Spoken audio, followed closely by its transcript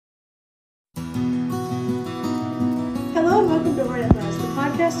and welcome to Hornet Class, the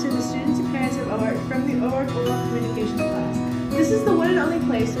podcast to the students and parents of OARC from the OARC Oral Communications class. This is the one and only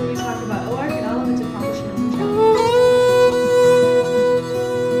place where we talk about OARC and all of its accomplishments and challenges.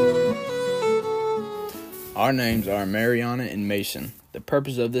 Our names are Mariana and Mason. The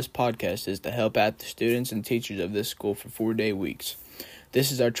purpose of this podcast is to help out the students and teachers of this school for 4-day weeks.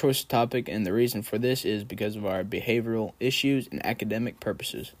 This is our choice topic, and the reason for this is because of our behavioral issues and academic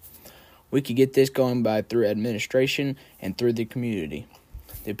purposes. We could get this going by through administration and through the community.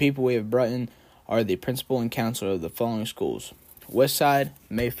 The people we have brought in are the principal and counselor of the following schools: Westside,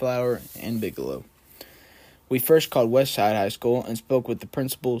 Mayflower, and Bigelow. We first called Westside High School and spoke with the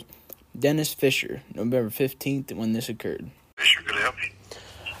principal, Dennis Fisher, November 15th when this occurred. Fisher, could I help you?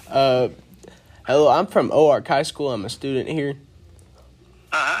 Hello, I'm from OARC High School. I'm a student here.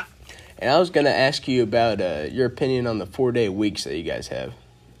 Uh-huh. And I was going to ask you about your opinion on the 4-day weeks that you guys have.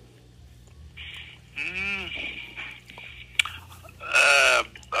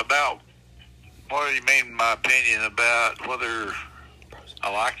 About, what do you mean, my opinion about whether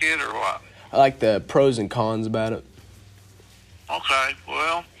I like it or what? I like the pros and cons about it. Okay,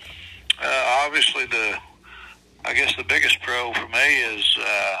 well, obviously I guess the biggest pro for me is,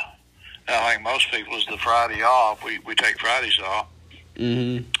 I think most people, is the Friday off. We take Fridays off.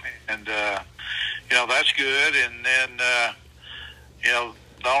 Mm-hmm. And, that's good. And then,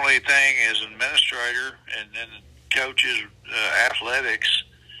 the only thing is administrator and then coaches, athletics,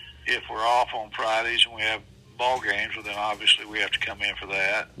 if we're off on Fridays and we have ball games, well, then obviously we have to come in for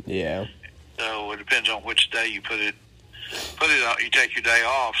that. Yeah. So it depends on which day you put it on. You take your day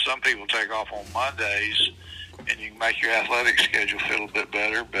off. Some people take off on Mondays, and you can make your athletic schedule feel a bit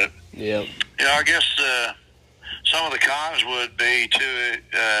better. But Yep. I guess some of the cons would be to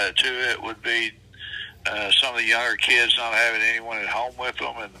it would be some of the younger kids not having anyone at home with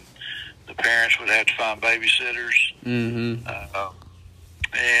them, and the parents would have to find babysitters. Mm-hmm.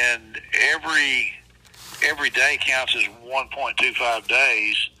 And every day counts as 1.25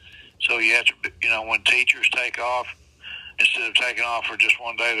 days. So you have to, when teachers take off, instead of taking off for just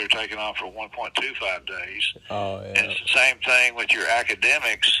one day, they're taking off for 1.25 days. Oh, yeah. And it's the same thing with your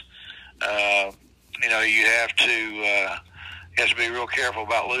academics. You have to be real careful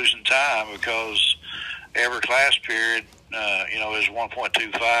about losing time, because every class period, is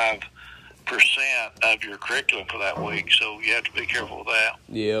 1.25% of your curriculum for that week. So you have to be careful with that.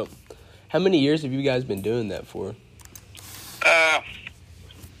 Yep. How many years have you guys been doing that for?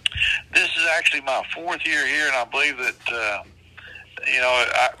 This is actually my 4th year here, and I believe that,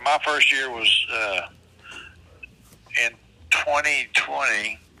 my first year was in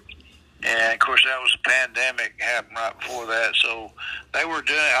 2020, and, of course, that was the pandemic happened right before that. So they were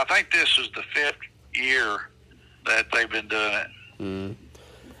doing it. I think this is the 5th year that they've been doing it. Mm.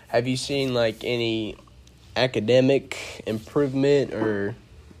 Have you seen, any academic improvement or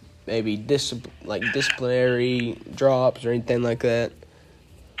maybe disciplinary drops or anything like that?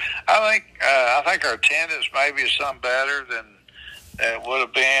 I think our attendance maybe is some better than it would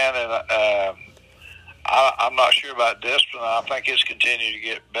have been, and I'm not sure about discipline. I think it's continued to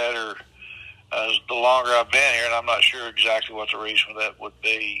get better as the longer I've been here, and I'm not sure exactly what the reason for that would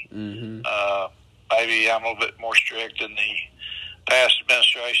be. Mm-hmm. Maybe I'm a little bit more strict than the past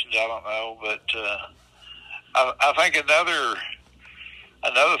administrations. I don't know, but I think another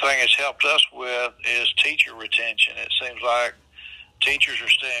thing it's helped us with is teacher retention. It seems like teachers are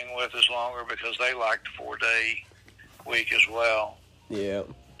staying with us longer because they like the 4-day week as well. Yeah.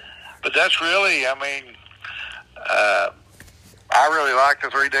 But that's really, I really like the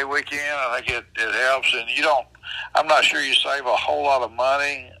 3-day weekend. I think it helps. And I'm not sure you save a whole lot of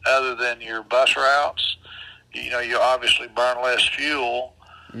money other than your bus routes. You obviously burn less fuel.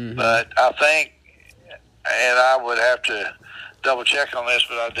 Mm-hmm. But I think, and I would have to double check on this,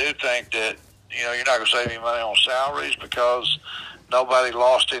 but I do think that, you're not going to save any money on salaries because nobody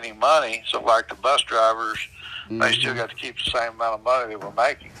lost any money. So like the bus drivers, mm-hmm. they still got to keep the same amount of money they were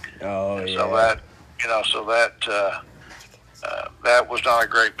making. Oh, and yeah. So that was not a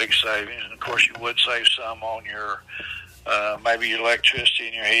great big savings. And of course you would save some on your, maybe your electricity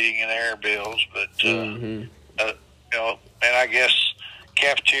and your heating and air bills, but, mm-hmm. and I guess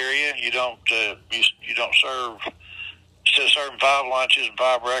cafeteria, you don't serve, instead of serving 5 lunches and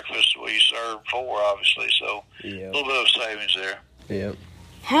 5 breakfasts, you serve 4, obviously. So a little bit of savings there. Yep.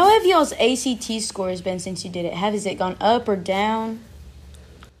 How have y'all's ACT scores been since you did it? Has it gone up or down?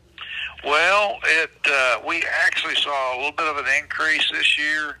 Well, we actually saw a little bit of an increase this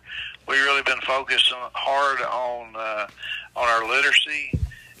year. We've really been focusing hard on our literacy,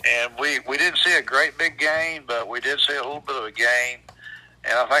 and we didn't see a great big gain, but we did see a little bit of a gain.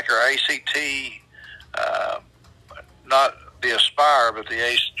 And I think our ACT not the Aspire, but the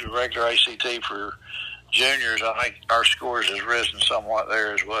regular ACT for juniors. I think our scores has risen somewhat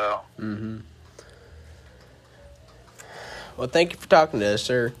there as well. Mm-hmm. Well, thank you for talking to us,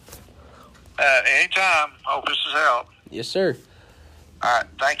 sir. Anytime. Hope this has helped. Yes, sir. All right.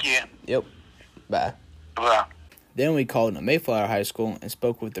 Thank you. Yep. Bye. Bye. Then we called on Mayflower High School and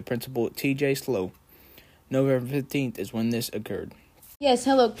spoke with the principal, T.J. Slow. November 15th is when this occurred. Yes,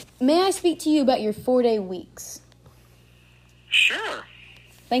 hello. May I speak to you about your 4-day weeks? Sure.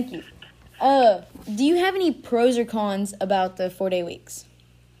 Thank you. Do you have any pros or cons about the 4-day weeks?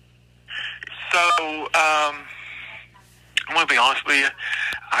 So, I'm going to be honest with you.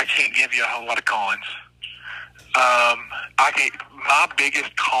 I can't give you a whole lot of cons. My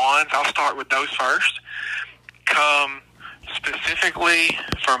biggest cons, I'll start with those first, come specifically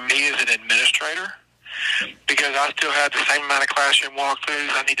for me as an administrator, because I still have the same amount of classroom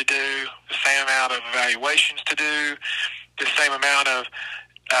walkthroughs I need to do, the same amount of evaluations to do, the same amount of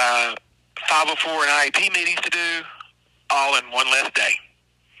 504 and IEP meetings to do, all in one less day.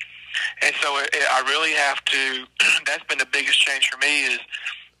 And so I really have to, that's been the biggest change for me, is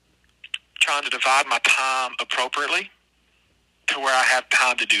trying to divide my time appropriately to where I have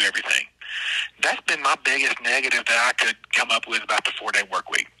time to do everything. That's been my biggest negative that I could come up with about the 4-day work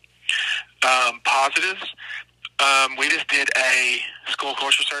week. Positives, we just did a school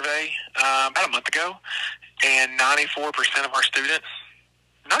culture survey about a month ago, and 94% of our students,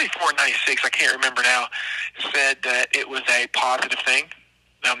 94 or 96, I can't remember now, said that it was a positive thing.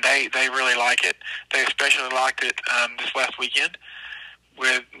 They really like it. They especially liked it this last weekend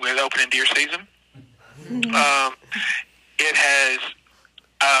with opening deer season.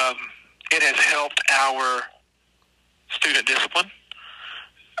 It has helped our student discipline.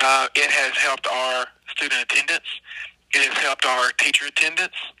 It has helped our student attendance. It has helped our teacher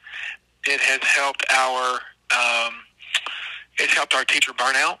attendance. It has helped our teacher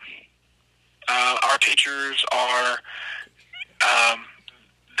burnout. Our teachers are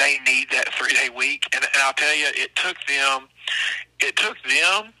they need that 3-day week, and I'll tell you, it took them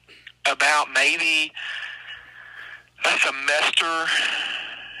about maybe a semester.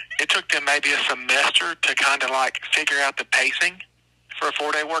 It took them maybe a semester to kind of like figure out the pacing for a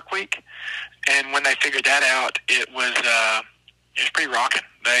 4-day work week, and when they figured that out, it was pretty rocking.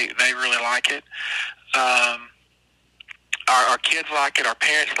 They really like it. Our kids like it. Our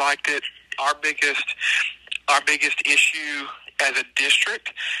parents liked it. Our biggest issue as a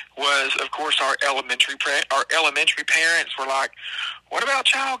district was, of course, our elementary parents were like, "What about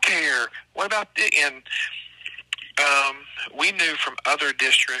childcare? What about the?" And we knew from other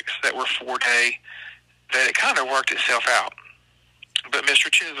districts that were 4-day that it kind of worked itself out. But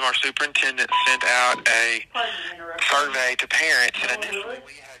Mr. Chisholm, our superintendent, sent out a survey to parents, and initially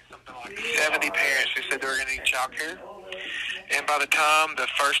we had something like 70 parents who said they were going to need child care. And by the time the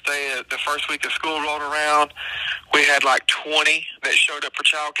first week of school rolled around, we had like 20 that showed up for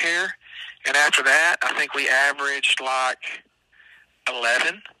child care. And after that, I think we averaged like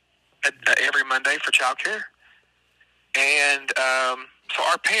 11 every Monday for child care. And so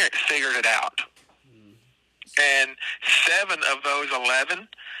our parents figured it out. And 7 of those 11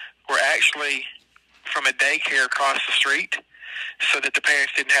 were actually from a daycare across the street, so that the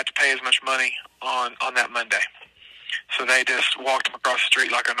parents didn't have to pay as much money on that Monday. So they just walked them across the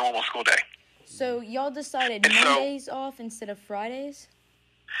street like a normal school day. So y'all decided Mondays off instead of Fridays?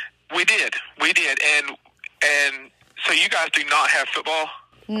 We did. And so you guys do not have football?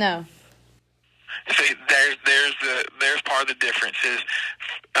 No. See, there's part of the difference is,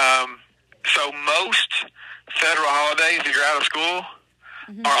 so most federal holidays, if you're out of school,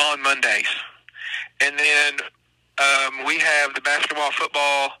 are on Mondays. And then we have the basketball,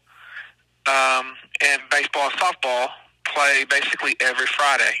 football, and baseball and softball play basically every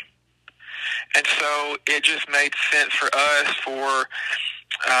Friday. And so it just made sense for us for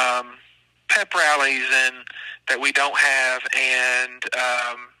pep rallies and that we don't have, and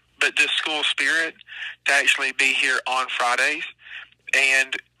but just school spirit to actually be here on Fridays.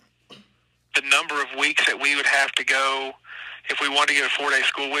 And the number of weeks that we would have to go if we wanted to get a 4-day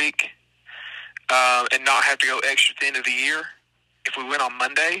school week and not have to go extra at the end of the year, if we went on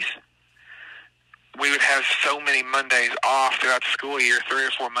Mondays, we would have so many Mondays off throughout the school year, 3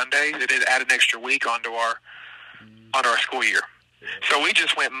 or 4 Mondays, that it added an extra week onto our school year. So we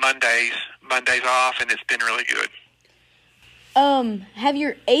just went Mondays off, and it's been really good. Have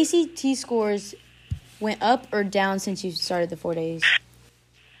your ACT scores went up or down since you started the 4 days?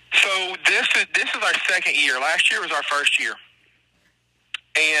 So this is our second year. Last year was our first year,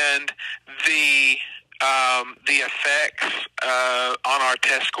 and the effects on our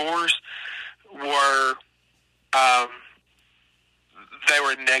test scores were They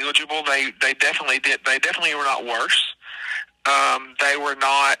were negligible. They definitely did. They definitely were not worse. They were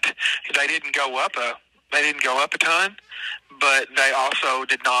not. They didn't go up a. They didn't go up a ton, but they also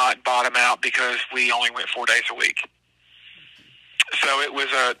did not bottom out because we only went 4 days a week. So it was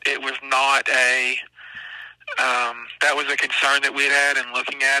not a. That was a concern that we had, and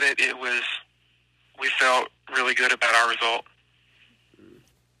looking at it, we felt really good about our result,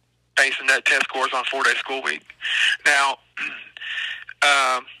 basing that test scores on 4-day school week. Now,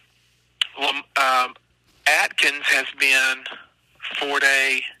 Atkins has been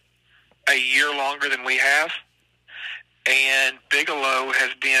 4-day a year longer than we have, and Bigelow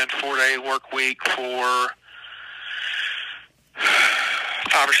has been 4-day work week for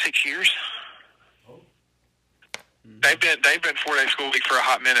 5 or 6 years. They've been 4-day school week for a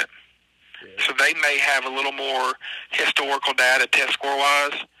hot minute, so they may have a little more historical data test score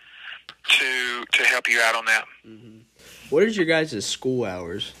wise to help you out on that. Mm-hmm. What is your guys' school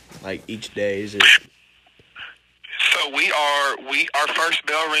hours like each day? Is it? So our first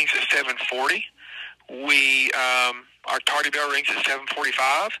bell rings at 7:40. Our tardy bell rings at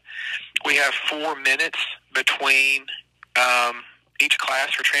 7:45. We have 4 minutes between each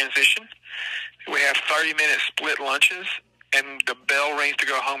class for transition. We have 30-minute split lunches, and the bell rings to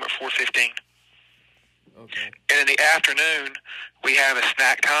go home at 4:15. Okay. And in the afternoon, we have a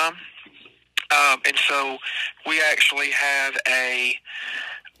snack time. And so we actually have a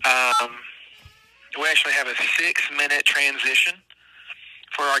 6-minute transition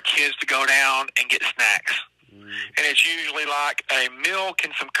for our kids to go down and get snacks. Mm. And it's usually like a milk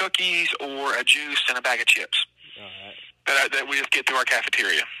and some cookies or a juice and a bag of chips. All right. That we just get through our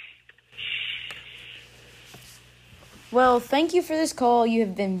cafeteria. Well, thank you for this call. You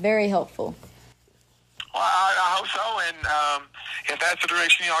have been very helpful. Well, I hope so, and if that's the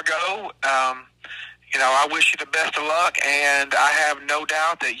direction y'all go, I wish you the best of luck, and I have no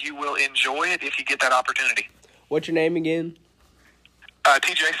doubt that you will enjoy it if you get that opportunity. What's your name again?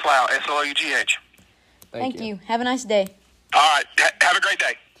 TJ Slough, Slough. Thank you. Have a nice day. All right. Have a great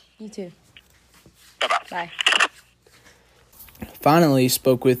day. You too. Bye-bye. Bye. Finally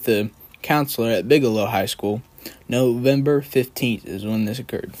spoke with the counselor at Bigelow High School. November 15th is when this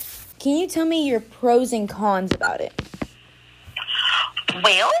occurred. Can you tell me your pros and cons about it?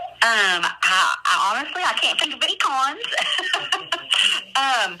 Well, I honestly, I can't think of any cons.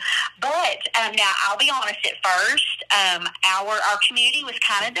 But now, I'll be honest at first. Our community was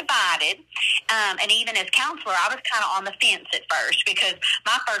kind of divided. And even as counselor, I was kind of on the fence at first because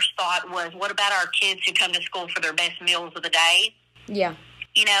my first thought was, what about our kids who come to school for their best meals of the day? Yeah.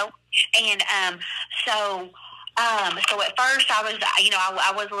 And so at first I was,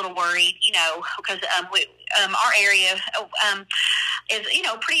 I was a little worried, because our area is,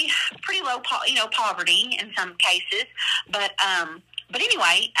 pretty low, poverty in some cases, but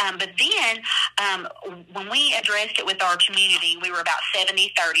anyway, but then when we addressed it with our community, we were about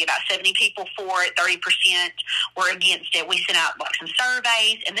 70-30, about 70 people for it, 30% were against it. We sent out some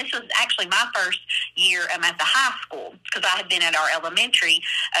surveys, and this was actually my first year at the high school because I had been at our elementary,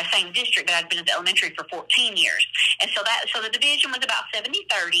 same district, but I'd been at the elementary for 14 years. And so the division was about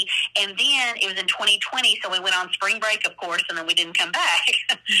 70-30, and then it was in 2020, so we went on spring break, of course, and then we didn't come back.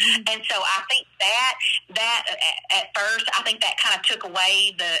 And so I think that at first, I think that kind of took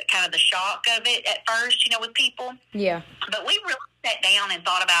away the shock of it at first, with people. Yeah. But we really sat down and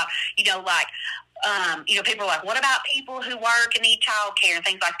thought about, people are like, what about people who work and need child care and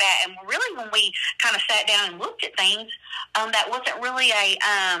things like that? And really, when we kind of sat down and looked at things, that wasn't really I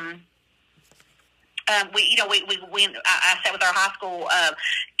sat with our high school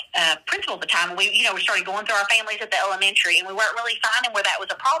principal at the time, and we started going through our families at the elementary, and we weren't really finding where that was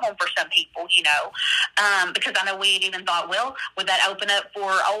a problem for some people, because I know we had even thought, well, would that open up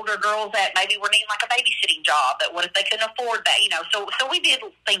for older girls that maybe were needing like a babysitting job, but what if they couldn't afford that, so we did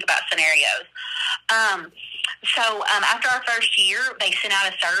think about scenarios. So after our first year, they sent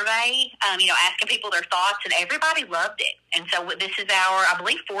out a survey, asking people their thoughts, and everybody loved it. And so this is our, I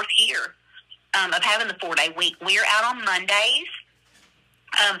believe, 4th year of having the 4-day week. We're out on Mondays.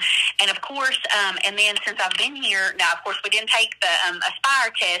 And of course, and then since I've been here, now of course we didn't take the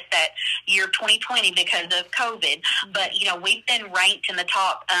Aspire test that year 2020 because of COVID, but we've been ranked in the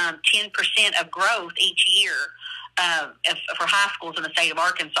top 10% of growth each year for high schools in the state of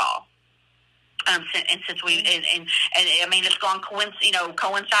Arkansas. And since we and I mean it's gone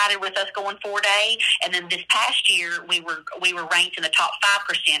coincided with us going 4-day, and then this past year we were ranked in the top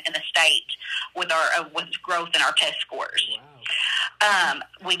 5% in the state with our with growth in our test scores.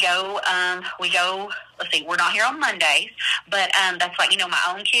 We go. Let's see. We're not here on Mondays, but that's like my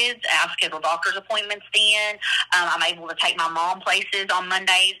own kids. I schedule doctor's appointments. Then I'm able to take my mom places on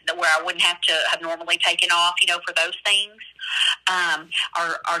Mondays where I wouldn't have to have normally taken off. For those things.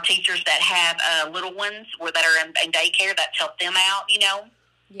 Our teachers that have little ones that are in daycare, that's helped them out.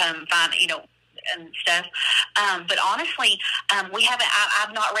 Find and stuff. But honestly, we haven't.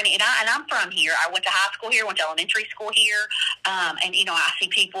 I've not run it, and I'm from here. I went to high school here, went to elementary school here, and I see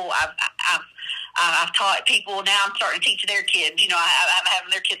people. I've taught people. Now I'm starting to teach their kids. I'm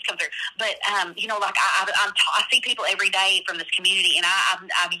having their kids come through. But like I see people every day from this community, and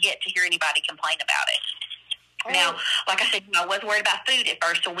I've yet to hear anybody complain about it. Now, like I said, I was worried about food at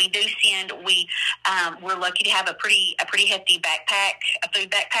first, so we do send. We're lucky to have a pretty hefty backpack, a food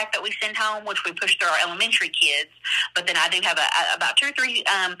backpack that we send home, which we push through our elementary kids. But then I do have about 2 or 3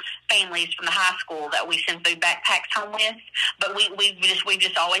 families from the high school that we send food backpacks home with. But we've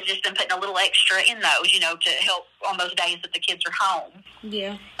just always just been putting a little extra in those, to help on those days that the kids are home.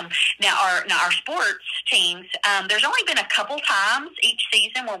 Yeah. Now our sports teams, there's only been a couple times each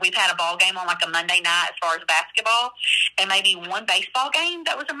season where we've had a ball game on like a Monday night as far as basketball, and maybe one baseball game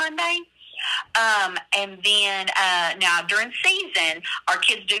that was a Monday. And then now during season, our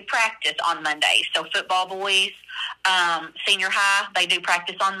kids do practice on Mondays. So football boys, senior high, they do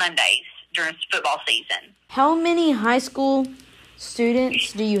practice on Mondays during football season. How many high school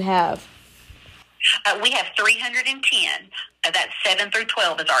students do you have? We have 310. That's 7 through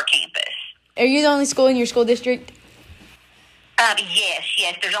 12 is our campus. Are you the only school in your school district?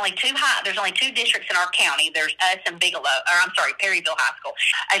 Yes. There's only two districts in our county. There's us and Perryville High School.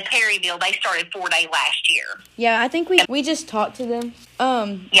 At Perryville, they started 4-day last year. Yeah, I think we just talked to them.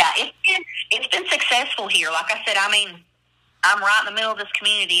 Yeah, it's been successful here. Like I said, I'm right in the middle of this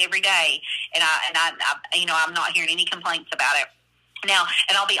community every day, and I'm not hearing any complaints about it. Now,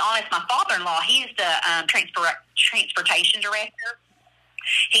 and I'll be honest, my father-in-law, he is the transportation director.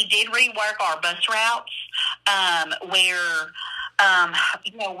 He did rework our bus routes where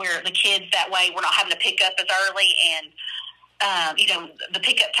the kids, that way we're not having to pick up as early, and, the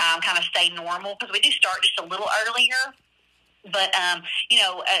pickup time kind of stayed normal because we do start just a little earlier. But,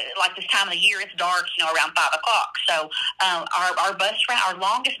 like this time of the year, it's dark, around 5 o'clock. So our bus route, our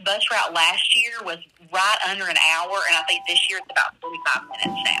longest bus route last year was right under an hour, and I think this year it's about 45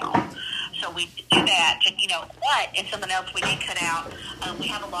 minutes now. So we do that. And something else we did cut out, we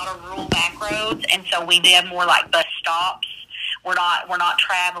have a lot of rural back roads, and so we did more like bus stops. We're not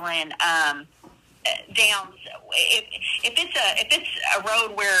traveling down. If it's a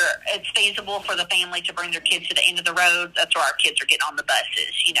road where it's feasible for the family to bring their kids to the end of the road, that's where our kids are getting on the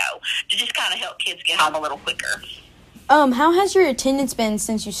buses, to just kind of help kids get home a little quicker. How has your attendance been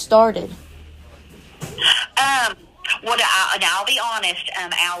since you started? I'll be honest.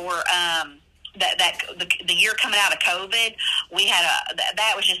 The year coming out of COVID, we had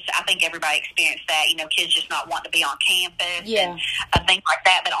that was just, I think everybody experienced that, kids just not wanting to be on campus and things like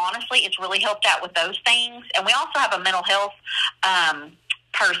that. But honestly, it's really helped out with those things. And we also have a mental health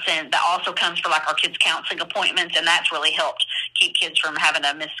person that also comes for like our kids' counseling appointments, and that's really helped keep kids from having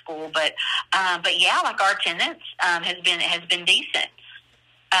to miss school. But yeah, like our attendance has been decent.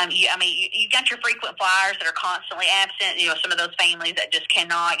 You got your frequent flyers that are constantly absent. Some of those families that just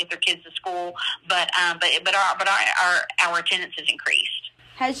cannot get their kids to school. But our attendance has increased.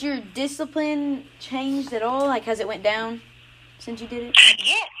 Has your discipline changed at all? Like, has it went down since you did it?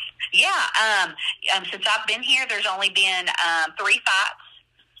 Yes. Yeah. Since I've been here, there's only been 3 fights.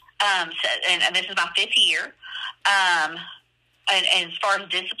 And this is my 5th year. And as far as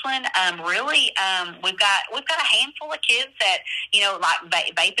discipline, really, we've got a handful of kids that,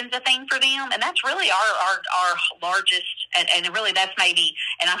 like vaping's a thing for them, and that's really our largest, and really that's maybe,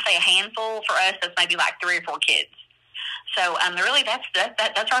 and I say a handful for us, that's maybe like 3 or 4 kids. So really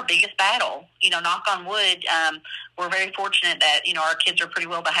that's our biggest battle. Knock on wood, we're very fortunate that our kids are pretty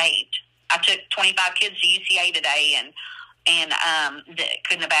well behaved. I took 25 kids to UCA today, and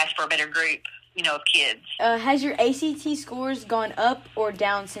couldn't have asked for a better group. Of kids. Has your ACT scores gone up or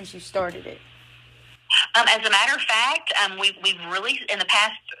down since you started it? As a matter of fact, we've really, in the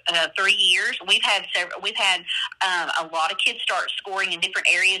past 3 years, we've had a lot of kids start scoring in different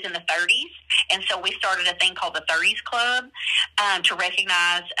areas in the 30s, and so we started a thing called the 30s Club to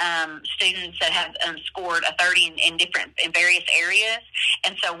recognize students that have scored a 30 in various areas.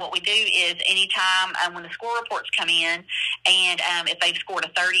 And so what we do is anytime when the score reports come in, and if they've scored a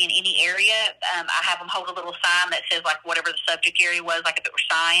 30 in any area, I have them hold a little sign that says like whatever the subject area was, like if it were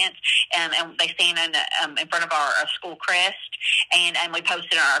science, and they stand in front of our school crest, and we post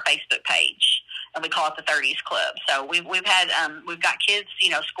it on our Facebook page. and we call it the 30s Club. So we've got kids,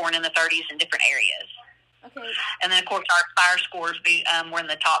 scoring in the 30s in different areas. Okay. And then, of course, our Aspire scores, we're in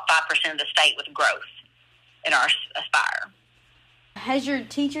the top 5% of the state with growth in our Aspire. Has your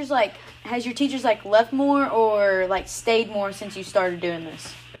teachers left more or like stayed more since you started doing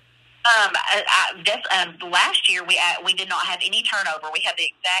this? Last year we did not have any turnover. We had the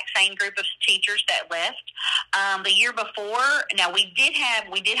exact same group of teachers that left. The year before, now we did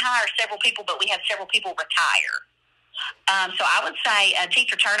hire several people, but we had several people retire. So I would say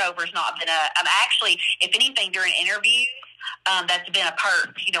teacher turnover has not been actually, if anything, during interviews, that's been a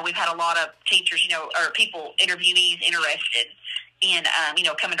perk. We've had a lot of teachers, or people, interviewees interested in,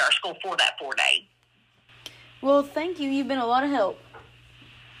 coming to our school for that 4-day. Well, thank you. You've been a lot of help.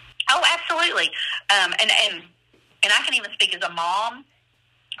 Oh, absolutely. And I can even speak as a mom.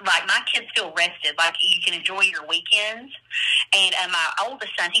 Like, my kids feel rested. Like, you can enjoy your weekends. And my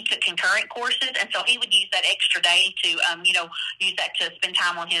oldest son, he took concurrent courses, and so he would use that extra day to, use that to spend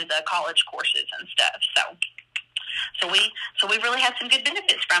time on his college courses and stuff. So we really had some good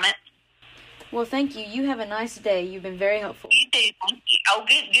benefits from it. Well, thank you. You have a nice day. You've been very helpful. You too. Thank you. Oh,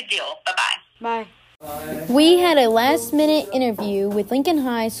 good deal. Bye-bye. Bye. We had a last-minute interview with Lincoln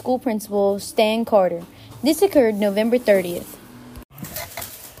High School Principal Stan Carter. This occurred November 30th.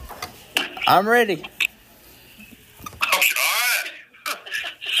 I'm ready. All right.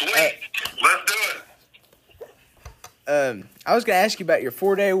 Sweet. Let's do it. I was going to ask you about your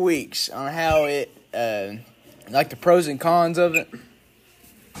 4-day weeks, on how it, like the pros and cons of it.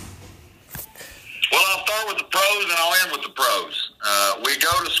 Well, I'll start with the pros and I'll end with the pros. We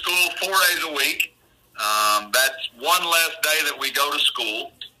go to school 4 days a week. That's one less day that we go to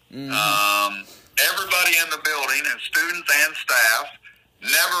school. Mm-hmm. Everybody in the building, and students and staff,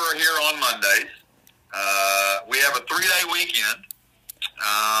 never are here on Mondays. We have a 3-day weekend.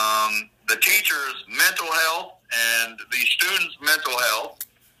 The teachers' mental health and the students' mental health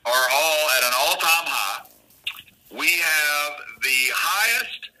are all at an all-time high. We have the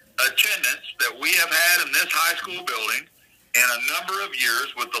highest attendance that we have had in this high school building in a number of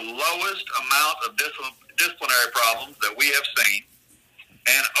years, with the lowest amount of disciplinary problems that we have seen.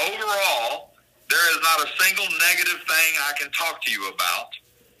 And overall, there is not a single negative thing I can talk to you about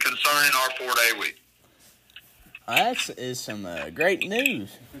concerning our 4-day week. That is some great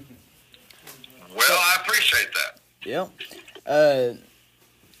news. Well, I appreciate that. Yep.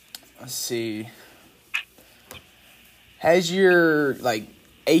 Let's see. Has your,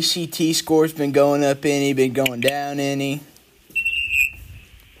 ACT scores been going up any, been going down any?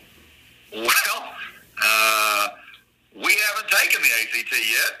 Well, we haven't taken the ACT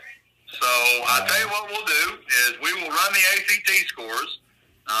yet. So I'll tell you what we'll do is we will run the ACT scores.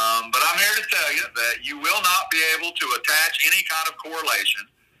 But I'm here to tell you that you will not be able to attach any kind of correlation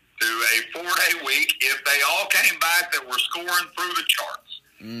to a 4-day week if they all came back that were scoring through the charts.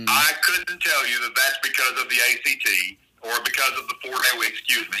 I couldn't tell you that that's because of the ACT or because of the 4-day week,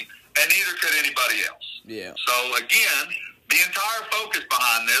 and neither could anybody else. Yeah. So again, the entire focus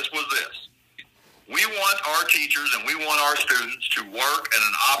behind this was this. We want our teachers and we want our students to work at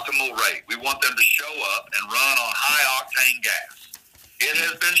an optimal rate. We want them to show up and run on high-octane gas. It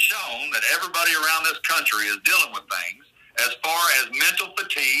has been shown that everybody around this country is dealing with things as far as mental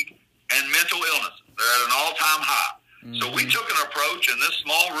fatigue and mental illness. They're at an all-time high. Mm-hmm. So we took an approach in this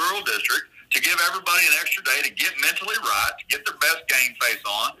small rural district to give everybody an extra day to get mentally right, to get their best game face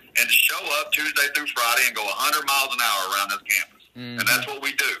on, and to show up Tuesday through Friday and go 100 miles an hour around this campus. Mm-hmm. And that's what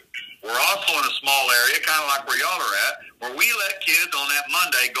we do. We're also in a small area, kind of like where y'all are at, where we let kids on that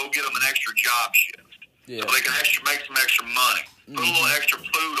Monday go get them an extra job shift. Yeah. So they can make some extra money, put a little extra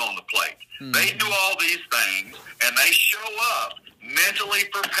food on the plate. They do all these things, and they show up mentally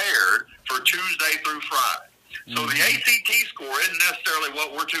prepared for Tuesday through Friday. So the ACT score isn't necessarily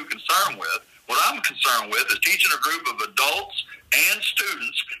what we're too concerned with. What I'm concerned with is teaching a group of adults and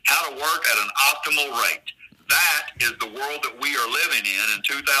students how to work at an optimal rate. That is the world that we are living in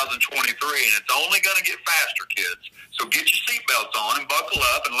 2023, and it's only going to get faster, kids. So get your seatbelts on and buckle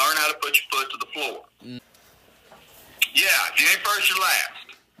up and learn how to put your foot to the floor. Yeah, if you ain't first, you're last.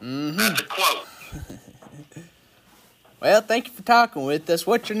 That's a quote. Well, thank you for talking with us.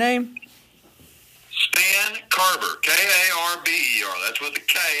 What's your name? Stan Carver, K-A-R-B-E-R. That's with a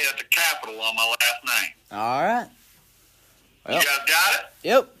K. That's a capital on my last name. All right. Well, you guys got it?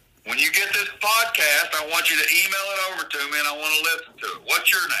 Yep. When you get this podcast, I want you to email it over to me, and I want to listen to it.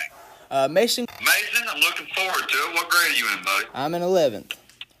 What's your name? Mason. Mason, I'm looking forward to it. What grade are you in, buddy? I'm in 11th.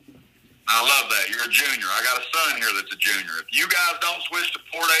 I love that. You're a junior. I got a son here that's a junior. If you guys don't switch to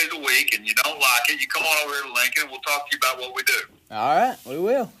 4 days a week and you don't like it, you come on over here to Lincoln, and we'll talk to you about what we do. All right, we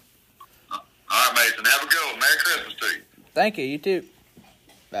will. All All right, Mason. Have a good one. Merry Christmas to you. Thank you. You too.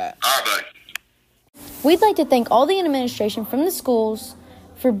 Bye. All right, buddy. We'd like to thank all the administration from the schools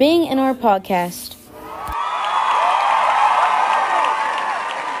for being in our podcast.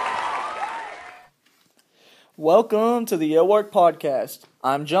 Welcome to the Work Podcast.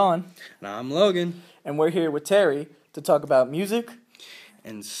 I'm John, And I'm Logan. and we're here with Terry to talk about music.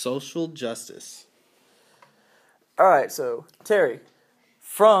 And social justice. All right, so Terry,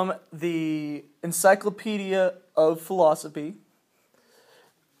 from the Encyclopedia of Philosophy,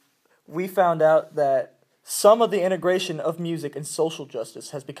 we found out that some of the integration of music and social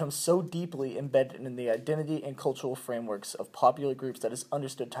justice has become so deeply embedded in the identity and cultural frameworks of popular groups that is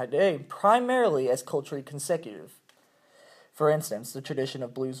understood today primarily as culturally consecutive. For instance, the tradition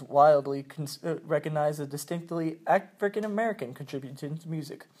of blues widely recognized as distinctly African-American contribution to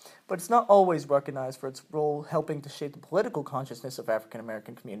music, but it's not always recognized for its role helping to shape the political consciousness of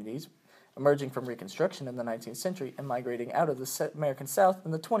African-American communities, emerging from Reconstruction in the 19th century and migrating out of the American South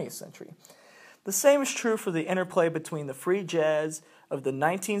in the 20th century. The same is true for the interplay between the free jazz of the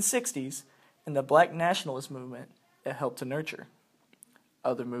 1960s and the black nationalist movement it helped to nurture.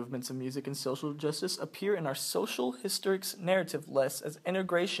 Other movements of music and social justice appear in our social historics narrative less as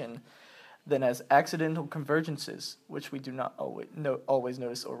integration than as accidental convergences, which we do not always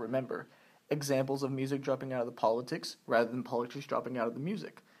notice or remember. Examples of music dropping out of the politics rather than politics dropping out of the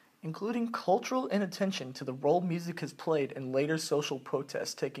music, including cultural inattention to the role music has played in later social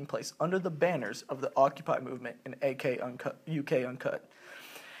protests taking place under the banners of the Occupy movement and UK Uncut,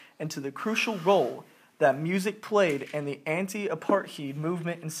 and to the crucial role that music played in the anti-apartheid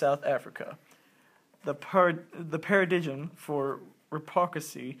movement in South Africa. The paradigm for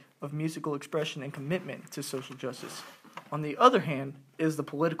reciprocity of musical expression and commitment to social justice. On the other hand, is the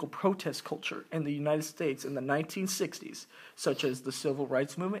political protest culture in the United States in the 1960s, such as the Civil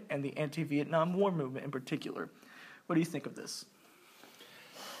Rights Movement and the anti-Vietnam War movement in particular. What do you think of this?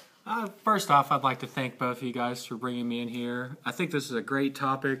 First off, I'd like to thank both of you guys for bringing me in here. I think this is a great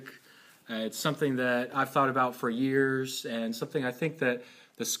topic. It's something that I've thought about for years, and something I think that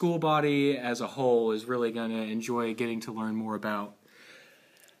the school body as a whole is really going to enjoy getting to learn more about.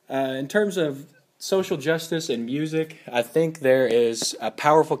 In terms of social justice and music, I think there is a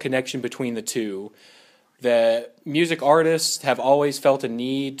powerful connection between the two. The music artists have always felt a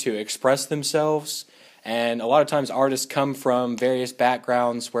need to express themselves, and a lot of times artists come from various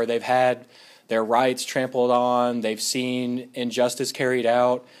backgrounds where they've had their rights trampled on, they've seen injustice carried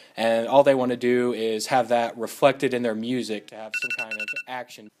out, and all they want to do is have that reflected in their music to have some kind of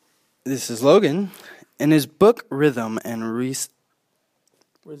action. This is Logan. In his book Rhythm and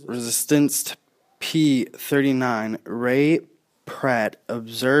Resistance to P39, Ray Pratt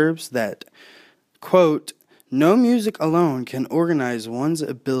observes that, quote, no music alone can organize one's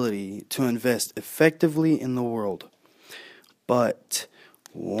ability to invest effectively in the world, but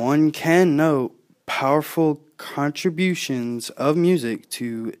one can note powerful contributions of music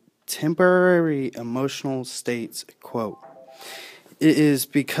to temporary emotional states, quote. It is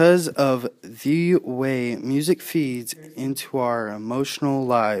because of the way music feeds into our emotional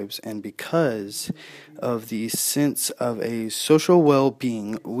lives and because of the sense of a social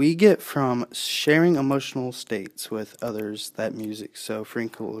well-being we get from sharing emotional states with others that music so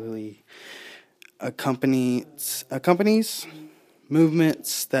frequently accompanies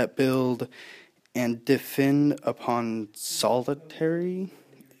movements that build and defend upon solidarity.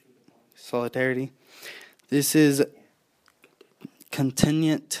 This is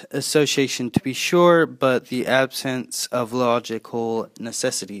contingent association to be sure, but the absence of logical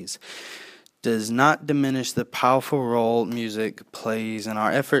necessities does not diminish the powerful role music plays in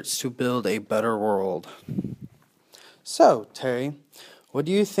our efforts to build a better world. So, Terry, what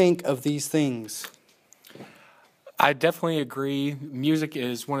do you think of these things? I definitely agree. Music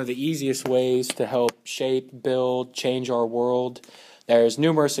is one of the easiest ways to help shape, build, change our world. There's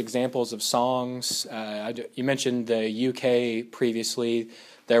numerous examples of songs. You mentioned the UK previously.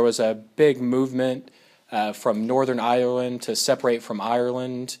 There was a big movement from Northern Ireland to separate from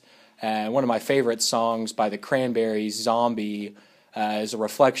Ireland. One of my favorite songs by the Cranberries, Zombie, is a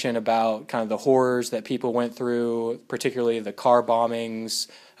reflection about kind of the horrors that people went through, particularly the car bombings,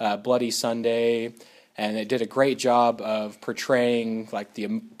 Bloody Sunday. And it did a great job of portraying like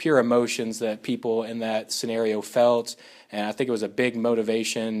the pure emotions that people in that scenario felt. And I think it was a big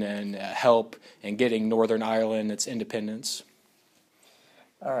motivation and help in getting Northern Ireland its independence.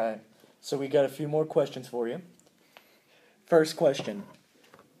 All right. So we got a few more questions for you. First question.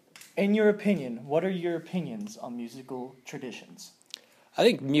 In your opinion, what are your opinions on musical traditions? I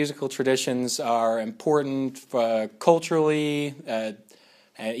think musical traditions are important culturally,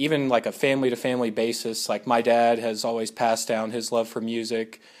 and even like a family-to-family basis. Like my dad has always passed down his love for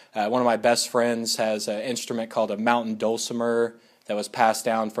music. One of my best friends has an instrument called a mountain dulcimer that was passed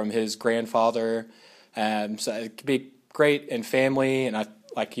down from his grandfather. So it could be great in family, and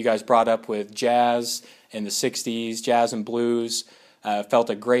like you guys brought up with jazz in the 60s, jazz and blues,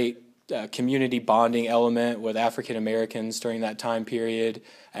 felt a great community bonding element with African Americans during that time period.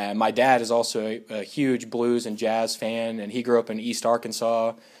 My dad is also a huge blues and jazz fan, and he grew up in East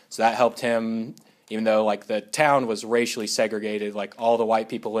Arkansas, so that helped him, even though like the town was racially segregated, like all the white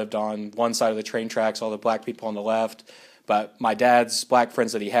people lived on one side of the train tracks, all the black people on the left. But my dad's black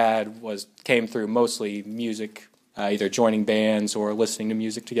friends that he had came through mostly music, either joining bands or listening to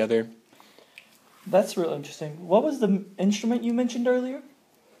music together. That's real interesting. What was the instrument you mentioned earlier?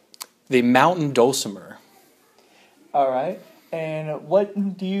 The mountain dulcimer. All right. And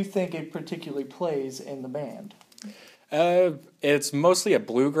what do you think it particularly plays in the band? It's mostly a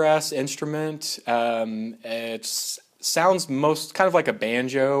bluegrass instrument. It sounds kind of like a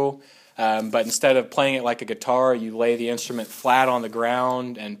banjo, but instead of playing it like a guitar, you lay the instrument flat on the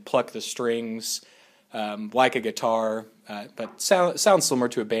ground and pluck the strings like a guitar. But sounds similar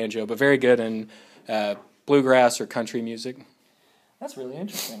to a banjo, but very good in bluegrass or country music. That's really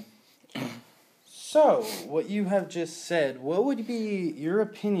interesting. So, what you have just said, what would be your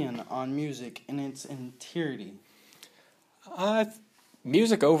opinion on music in its entirety?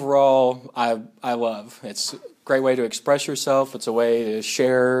 Music overall, I love. It's a great way to express yourself. It's a way to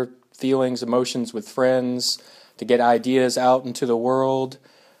share feelings, emotions with friends, to get ideas out into the world.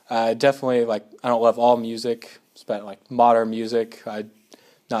 Definitely, I don't love all music, but like modern music, I'm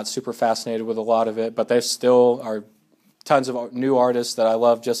not super fascinated with a lot of it, but there still are tons of new artists that I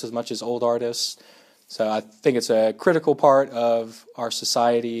love just as much as old artists. So I think it's a critical part of our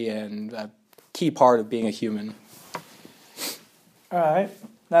society and a key part of being a human. All right.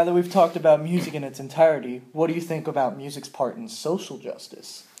 Now that we've talked about music in its entirety, what do you think about music's part in social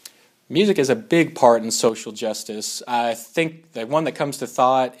justice? Music is a big part in social justice. I think the one that comes to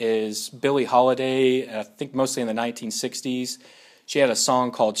thought is Billie Holiday, I think mostly in the 1960s. She had a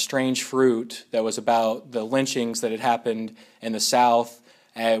song called Strange Fruit that was about the lynchings that had happened in the South.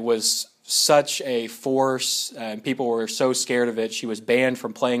 And it was such a force, and people were so scared of it. She was banned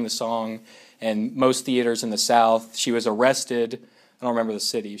from playing the song in most theaters in the South. She was arrested. I don't remember the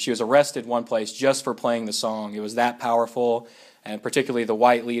city. She was arrested one place just for playing the song. It was that powerful, and particularly the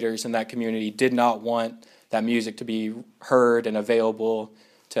white leaders in that community did not want that music to be heard and available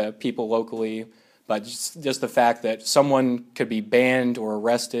to people locally. But just the fact that someone could be banned or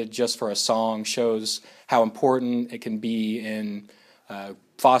arrested just for a song shows how important it can be in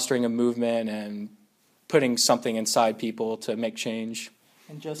fostering a movement and putting something inside people to make change.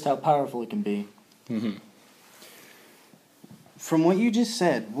 And just how powerful it can be. Mm-hmm. From what you just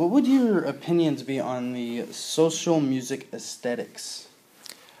said, what would your opinions be on the social music aesthetics?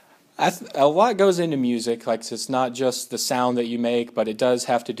 A lot goes into music. Like, it's not just the sound that you make, but it does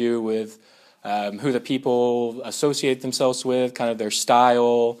have to do with who the people associate themselves with, kind of their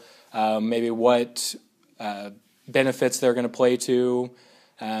style, maybe what benefits they're going to play to.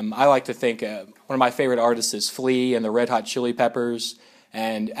 I like to think one of my favorite artists is Flea and the Red Hot Chili Peppers.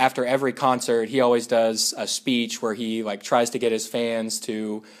 And after every concert, he always does a speech where he tries to get his fans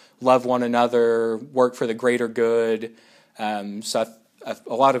to love one another, work for the greater good. So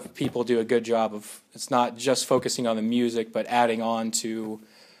a lot of people do a good job of, it's not just focusing on the music, but adding on to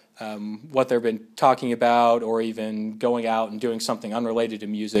what they've been talking about, or even going out and doing something unrelated to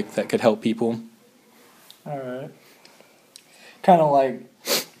music that could help people. All right. Kind of like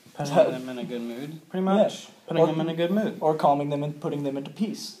putting them in a good mood, pretty much. Yeah. Putting them in a good mood. Or calming them and putting them into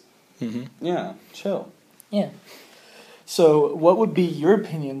peace. Mm-hmm. Yeah, chill. Yeah. So, what would be your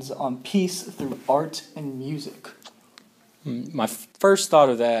opinions on peace through art and music? My first thought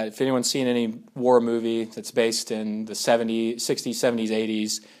of that, if anyone's seen any war movie that's based in the 60s, 70s,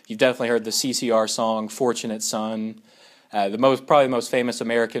 80s, you've definitely heard the CCR song, Fortunate Son, probably the most famous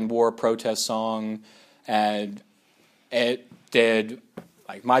American war protest song. And it did,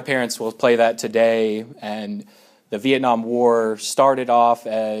 my parents will play that today, and the Vietnam War started off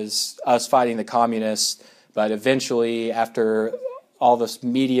as us fighting the communists, but eventually, after all this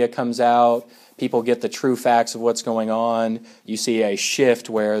media comes out, people get the true facts of what's going on, you see a shift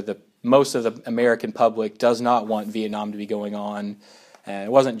where most of the American public does not want Vietnam to be going on. And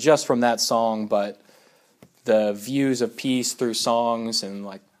it wasn't just from that song, but the views of peace through songs and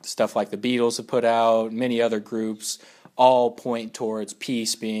stuff like the Beatles have put out, many other groups, all point towards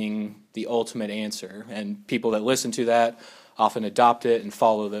peace being the ultimate answer. And people that listen to that often adopt it and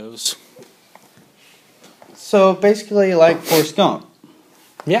follow those. So basically like Forrest Gump.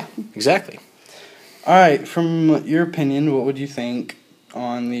 Yeah, exactly. All right, from your opinion, what would you think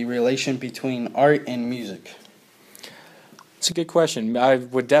on the relation between art and music? It's a good question. I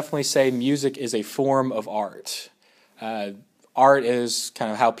would definitely say music is a form of art. Art is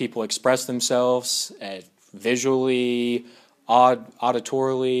kind of how people express themselves visually,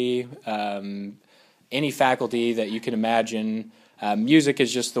 auditorily, any faculty that you can imagine. Music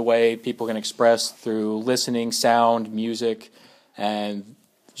is just the way people can express through listening, sound, music, and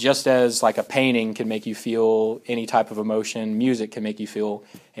just as like a painting can make you feel any type of emotion, music can make you feel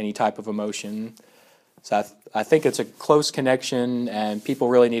any type of emotion. So I think it's a close connection, and people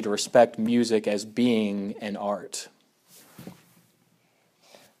really need to respect music as being an art.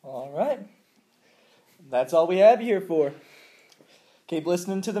 All right. That's all we have you here for. Keep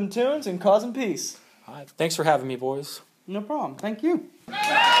listening to them tunes and causing peace. All right. Thanks for having me, boys. No problem. Thank you.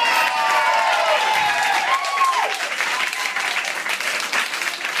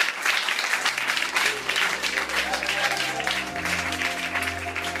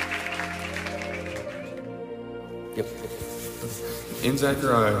 Yep. In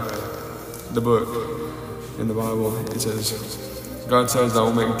Zechariah, the book in the Bible, it says, God says, I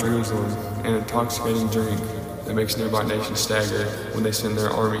will make Jerusalem an intoxicating drink that makes nearby nations stagger when they send their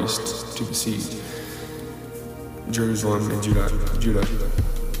armies to besiege Jerusalem and Judah.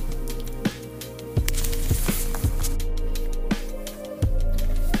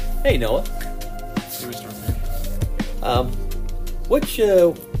 Hey, Noah.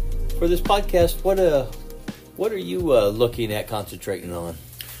 For this podcast, what are you looking at concentrating on?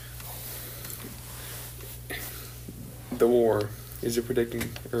 The war. Is it predicting,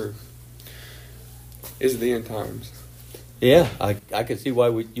 or is it the end times? Yeah, I can see why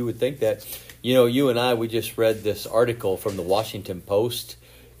you would think that. You know, you and I, we just read this article from the Washington Post.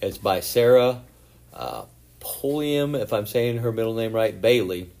 It's by Sarah Polium, if I'm saying her middle name right,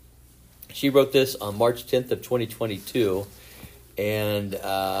 Bailey. She wrote this on March 10th of 2022, and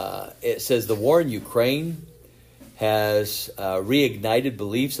it says the war in Ukraine has reignited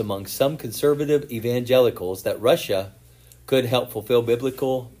beliefs among some conservative evangelicals that Russia could help fulfill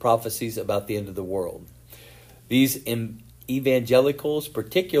biblical prophecies about the end of the world. These evangelicals,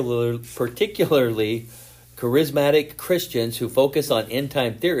 particularly charismatic Christians who focus on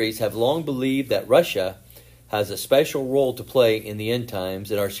end-time theories, have long believed that Russia has a special role to play in the end times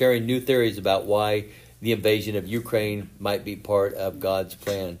and are sharing new theories about why the invasion of Ukraine might be part of God's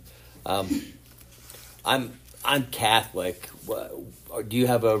plan. I'm Catholic. Do you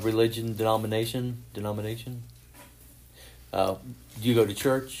have a religion denomination? Do you go to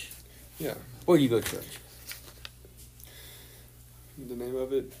church? Yeah. Where do you go to church? The name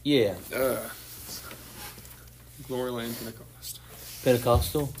of it? Yeah. Gloryland Pentecost.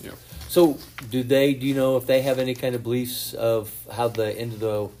 Pentecostal? Yeah. So do you know if they have any kind of beliefs of how the end of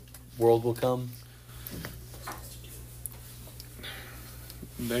the world will come?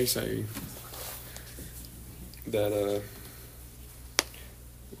 They say that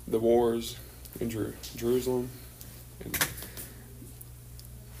the wars in Jerusalem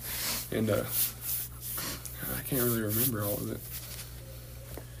and I can't really remember all of it.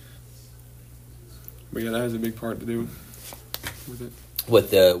 But yeah, that has a big part to do with it.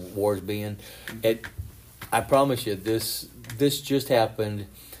 With the wars being, I promise you, this just happened.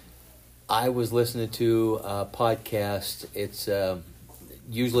 I was listening to a podcast. It's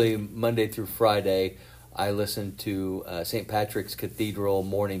usually Monday through Friday. I listen to St. Patrick's Cathedral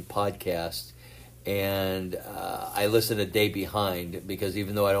morning podcast, and I listen a day behind because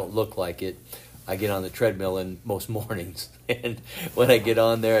even though I don't look like it, I get on the treadmill in most mornings. And when I get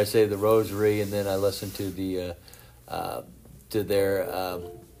on there, I say the rosary, and then I listen to their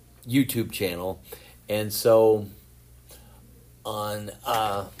YouTube channel. And so on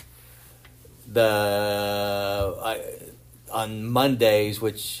on Mondays,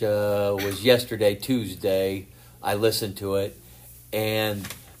 which was yesterday, Tuesday, I listened to it, and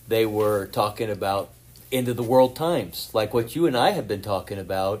they were talking about end of the world times, like what you and I have been talking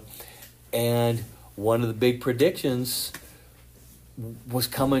about. And one of the big predictions was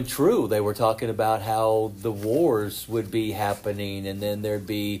coming true. They were talking about how the wars would be happening, and then there'd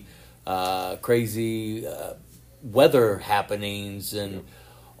be crazy weather happenings, and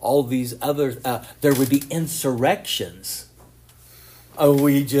all these other. There would be insurrections. Oh,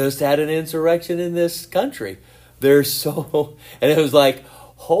 we just had an insurrection in this country. And it was like,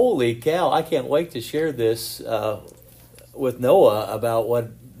 holy cow! I can't wait to share this with Noah about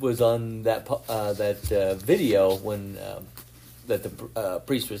what was on that video when that the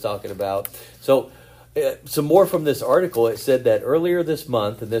priest was talking about. So some more from this article. It said that earlier this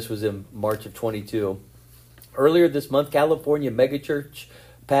month, and this was in March of 22, earlier this month, California megachurch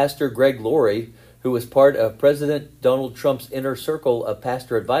Pastor Greg Laurie, who was part of President Donald Trump's inner circle of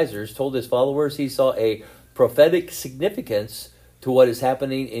pastor advisors, told his followers he saw a prophetic significance to what is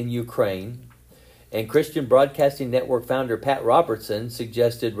happening in Ukraine. And Christian Broadcasting Network founder Pat Robertson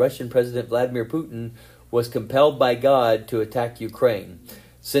suggested Russian President Vladimir Putin was compelled by God to attack Ukraine.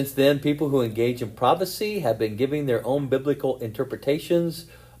 Since then, people who engage in prophecy have been giving their own biblical interpretations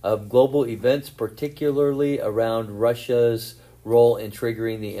of global events, particularly around Russia's role in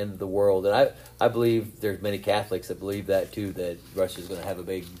triggering the end of the world. And I believe there's many Catholics that believe that too, that Russia's going to have a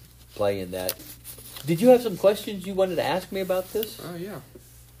big play in that. Did you have some questions you wanted to ask me about this? Oh, yeah.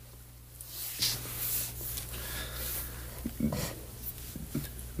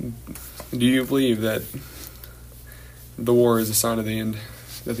 Do you believe that the war is a sign of the end,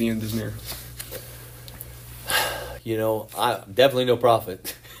 that the end is near? You know, I'm definitely no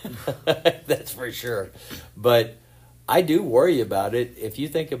prophet. That's for sure. But I do worry about it. If you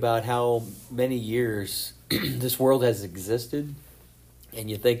think about how many years this world has existed, and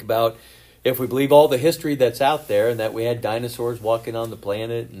you think about if we believe all the history that's out there and that we had dinosaurs walking on the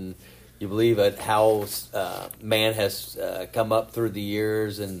planet, and you believe at how man has come up through the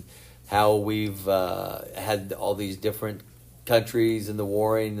years and how we've had all these different countries and the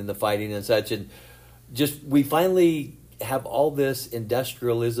warring and the fighting and such, and just we finally have all this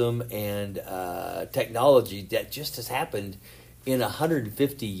industrialism and technology that just has happened in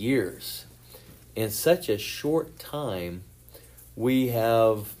 150 years. In such a short time, we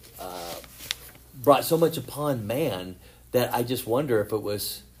have brought so much upon man that I just wonder if it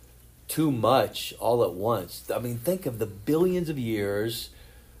was too much all at once. I mean, think of the billions of years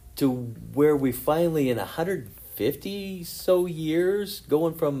to where we finally, in 150 so years,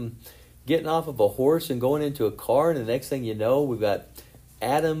 going from getting off of a horse and going into a car, and the next thing you know, we've got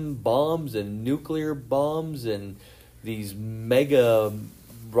atom bombs and nuclear bombs and these mega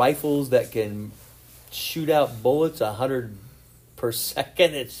rifles that can shoot out bullets 100 per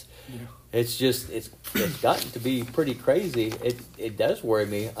second. It's gotten to be pretty crazy. It does worry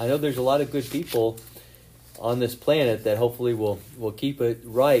me. I know there's a lot of good people on this planet that hopefully will keep it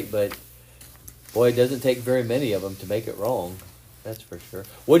right, but boy, it doesn't take very many of them to make it wrong. That's for sure.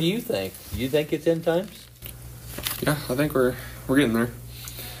 What do you think? Do you think it's end times? Yeah, I think we're getting there.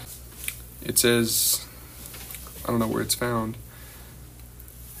 It says, I don't know where it's found.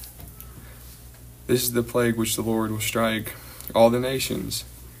 This is the plague which the Lord will strike all the nations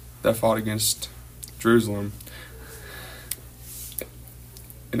that fought against Jerusalem.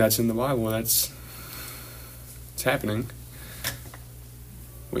 And that's in the Bible. It's happening.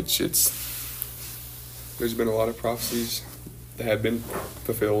 There's been a lot of prophecies that have been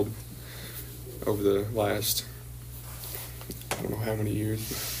fulfilled over the last, I don't know how many years.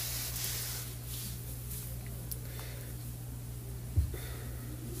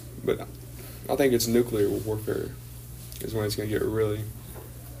 But I think it's nuclear warfare is when it's going to get really,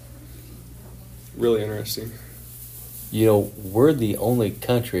 really interesting. You know, we're the only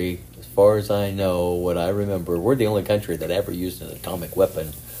country, as far as I know, what I remember, we're the only country that ever used an atomic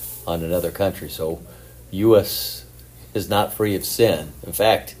weapon on another country. So, U.S. is not free of sin. In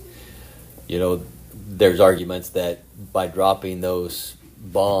fact, you know, there's arguments that by dropping those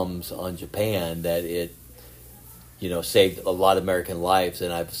bombs on Japan, that it, you know, saved a lot of American lives,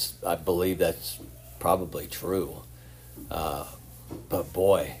 and I believe that's probably true. But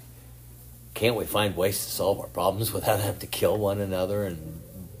boy, can't we find ways to solve our problems without having to kill one another and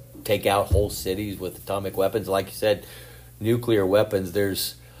take out whole cities with atomic weapons? Like you said, nuclear weapons.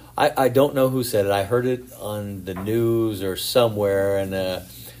 I don't know who said it. I heard it on the news or somewhere, and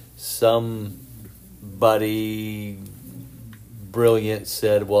somebody brilliant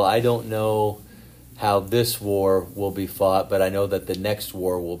said, well, I don't know how this war will be fought, but I know that the next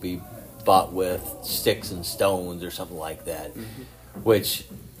war will be fought with sticks and stones or something like that. Mm-hmm. Which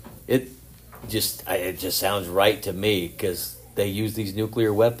it just sounds right to me, because they use these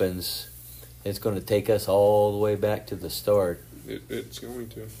nuclear weapons. It's going to take us all the way back to the start. It's going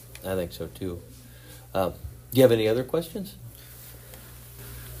to. I think so too. Do you have any other questions?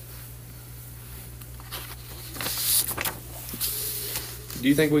 Do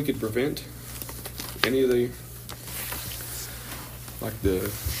you think we could prevent any of the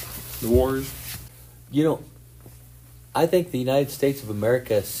wars? You know, I think the United States of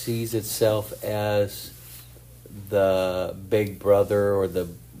America sees itself as the big brother or the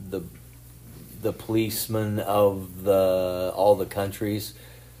policeman of all the countries.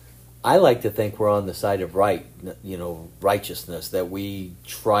 I like to think we're on the side of righteousness, that we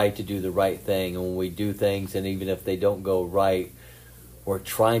try to do the right thing, and when we do things, and even if they don't go right, we're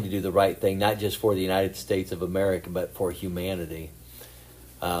trying to do the right thing, not just for the United States of America, but for humanity.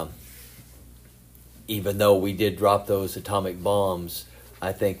 Even though we did drop those atomic bombs,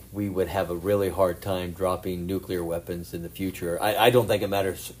 I think we would have a really hard time dropping nuclear weapons in the future. I don't think it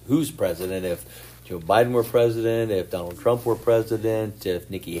matters who's president. If Joe Biden were president, if Donald Trump were president, if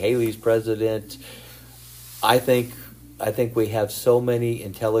Nikki Haley's president, I think we have so many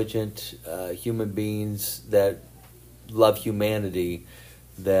intelligent human beings that love humanity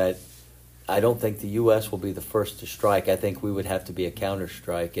that I don't think the U.S. will be the first to strike. I think we would have to be a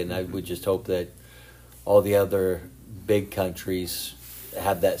counter-strike, and I would just hope that all the other big countries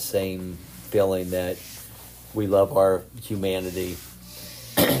have that same feeling that we love our humanity.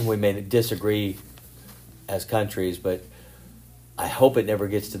 We may disagree as countries, but I hope it never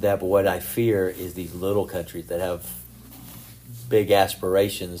gets to that. But what I fear is these little countries that have big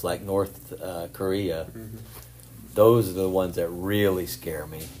aspirations like North Korea. Mm-hmm. Those are the ones that really scare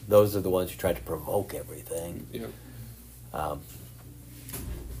me. Those are the ones who try to provoke everything. Yeah.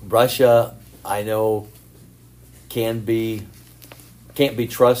 Russia, I know, can't be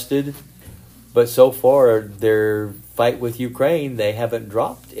trusted, but so far their fight with Ukraine, they haven't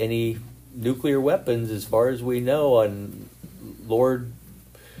dropped any nuclear weapons as far as we know. And Lord,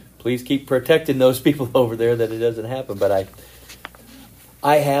 please keep protecting those people over there that it doesn't happen. But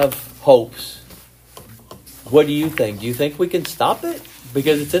I have hopes. What do you think? Do you think we can stop it?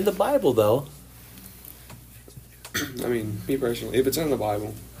 Because it's in the Bible, though. I mean, me personally, if it's in the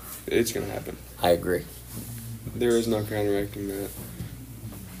Bible, it's going to happen. I agree. There is no counteracting that.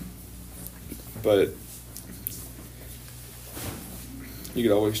 But you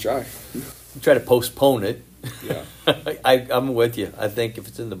could always try. Try to postpone it. Yeah. I'm with you. I think if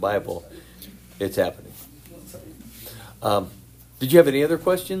it's in the Bible, it's happening. Did you have any other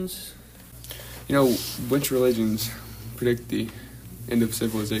questions? You know, which religions predict the end of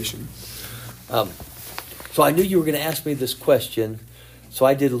civilization? So I knew you were going to ask me this question, so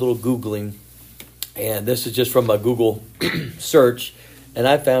I did a little Googling, and this is just from a Google search, and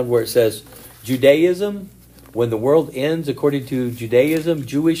I found where it says, Judaism, when the world ends, according to Judaism,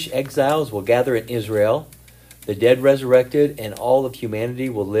 Jewish exiles will gather in Israel, the dead resurrected, and all of humanity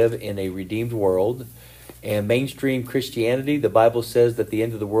will live in a redeemed world. And mainstream Christianity, the Bible says that the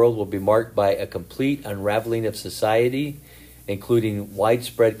end of the world will be marked by a complete unraveling of society, including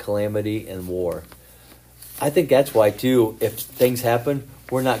widespread calamity and war. I think that's why, too, if things happen,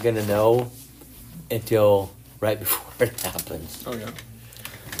 we're not going to know until right before it happens. Oh, yeah.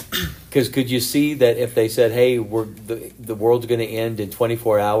 Because could you see that if they said, hey, the world's going to end in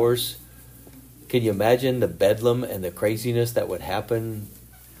 24 hours, can you imagine the bedlam and the craziness that would happen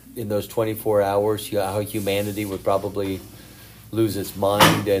in those 24 hours, how humanity would probably lose its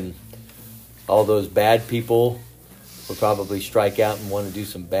mind, and all those bad people would probably strike out and want to do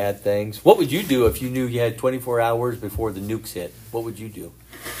some bad things? What would you do if you knew you had 24 hours before the nukes hit? What would you do?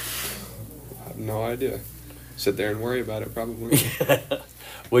 I have no idea. Sit there and worry about it, probably.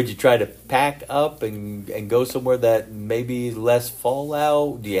 Would you try to pack up and go somewhere that maybe less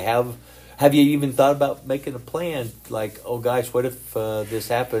fallout? Do you have you even thought about making a plan? Like, oh gosh, what if this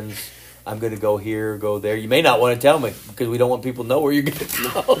happens? I'm going to go here, go there. You may not want to tell me because we don't want people to know where you're going to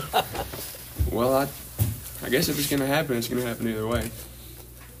go. Well, I guess if it's going to happen, it's going to happen either way.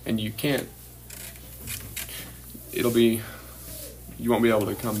 And you can't. You won't be able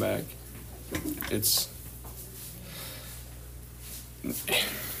to come back.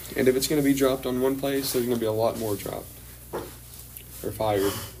 And if it's going to be dropped on one place, there's going to be a lot more dropped or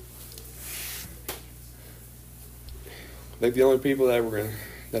fired. I think the only people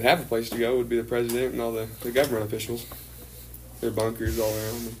that have a place to go would be the president and all the government officials. Their bunkers all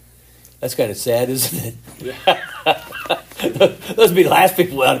around them. That's kind of sad, isn't it? Yeah. Those would be the last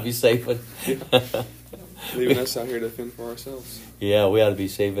people we ought to be saving. Leaving us out here to fend for ourselves. Yeah, we ought to be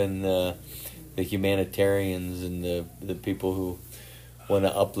saving the humanitarians and the people who want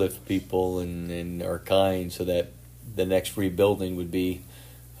to uplift people and are kind, so that the next rebuilding would be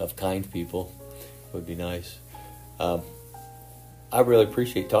of kind people. It would be nice. I really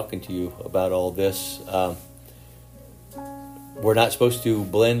appreciate talking to you about all this. We're not supposed to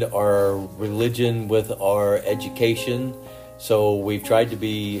blend our religion with our education, so we've tried to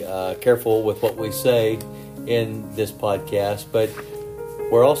be careful with what we say in this podcast, but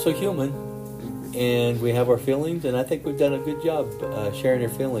we're also human, and we have our feelings, and I think we've done a good job sharing our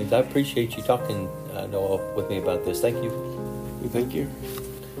feelings. I appreciate you talking, Noah, with me about this. Thank you. Thank you.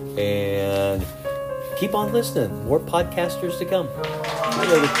 And keep on listening. More podcasters to come. Bye,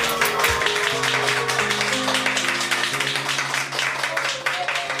 later.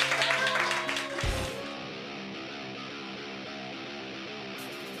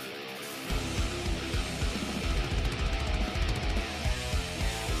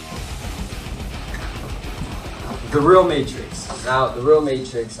 The Real Matrix. Now, the Real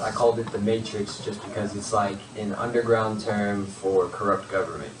Matrix, I called it the Matrix just because it's like an underground term for corrupt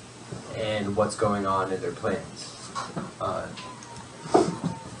government and what's going on in their plans.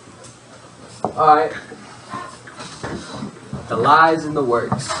 Alright. The lies and the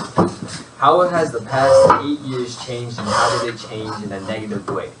works. How has the past 8 years changed, and how did it change in a negative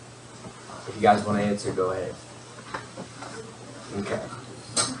way? If you guys want to answer, go ahead. Okay.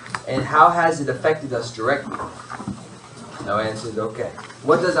 And how has it affected us directly? No answers? Okay.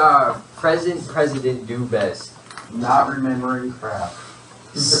 What does our present president do best? Not remembering crap.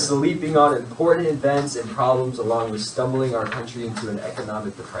 Sleeping on important events and problems, along with stumbling our country into an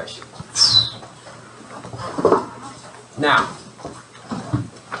economic depression. Now,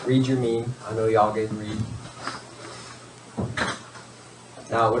 read your meme. I know y'all can read.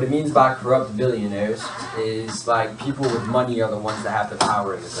 Now, what it means by corrupt billionaires is like people with money are the ones that have the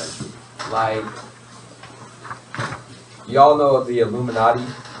power in the country. Like, y'all know of the Illuminati?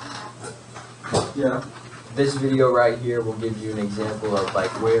 Yeah. This video right here will give you an example of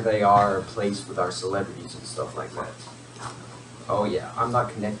like where they are placed with our celebrities and stuff like that. Oh yeah, I'm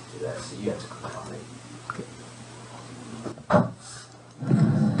not connected to that, so you have to click on it.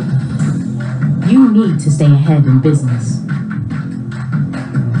 You need to stay ahead in business.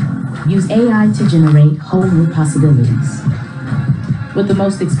 Use AI to generate whole new possibilities. With the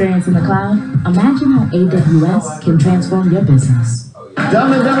most experience in the cloud, imagine how AWS can transform your business.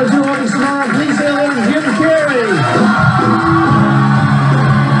 Dumb and Dumber 2 opens tomorrow. Please say hello to Jim Carrey.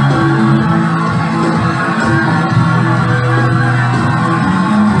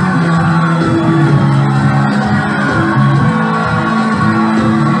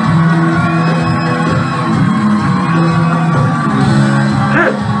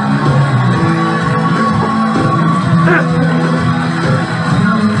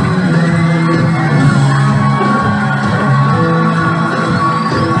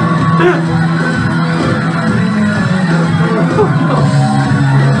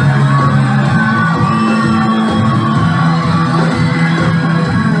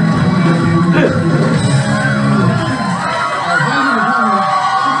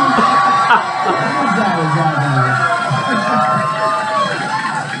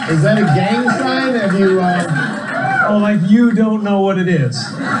 Is that a gang sign? Have you, Oh, like you don't know what it is.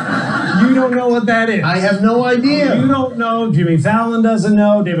 You don't know what that is. I have no idea. You don't know. Jimmy Fallon doesn't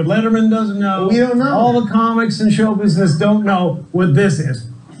know. David Letterman doesn't know. We don't know. All the comics and show business don't know what this is.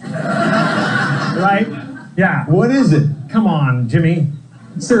 Right? Yeah. What is it? Come on, Jimmy.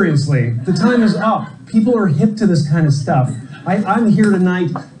 Seriously, the time is up. People are hip to this kind of stuff. I'm here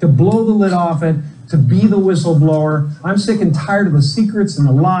tonight to blow the lid off it, to be the whistleblower. I'm sick and tired of the secrets and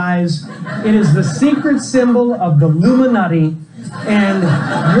the lies. It is the secret symbol of the Illuminati, and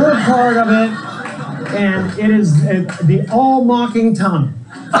you're part of it, and it is the all-mocking tongue.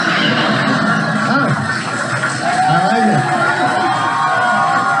 I like it.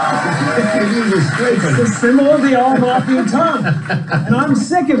 It's the symbol of the all-mocking tongue. And I'm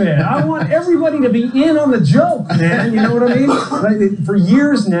sick of it. I want everybody to be in on the joke, man. You know what I mean? Like, for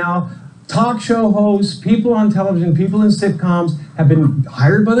years now, talk show hosts, people on television, people in sitcoms have been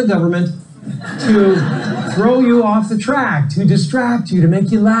hired by the government to throw you off the track, to distract you, to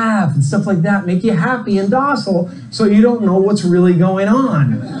make you laugh and stuff like that, make you happy and docile so you don't know what's really going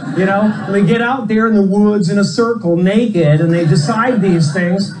on. You know, and they get out there in the woods in a circle naked and they decide these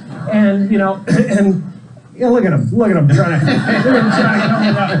things and, you know, and you know, look at them trying to come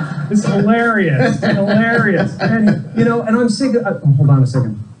with that. It's hilarious, hilarious. And, you know, and I'm sick of, hold on a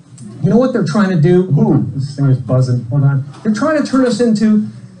second. You know what they're trying to do? Ooh, this thing is buzzing. Hold on. They're trying to turn us into,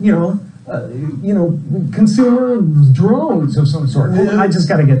 consumer drones of some sort. I just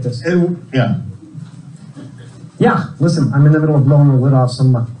got to get this. Yeah. Yeah. Listen, I'm in the middle of blowing the lid off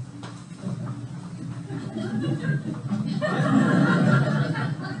some.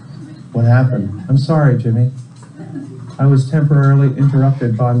 What happened? I'm sorry, Jimmy. I was temporarily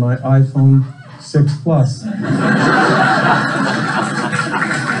interrupted by my iPhone 6 Plus.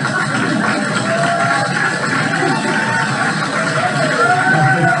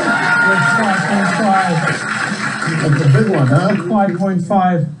 That's a big one, huh?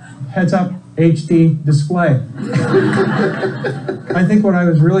 5.5 heads-up HD display. I think what I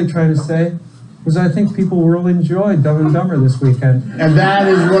was really trying to say was I think people really enjoyed Dumb and Dumber this weekend. And that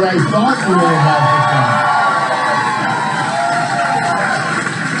is what I thought you were about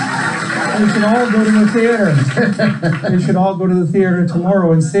to say. They should all go to the theater. They should all go to the theater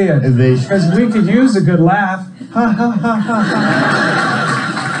tomorrow and see it. Because we could use a good laugh. Ha ha ha ha ha.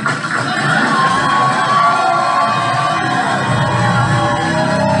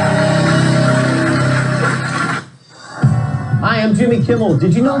 Kimmel,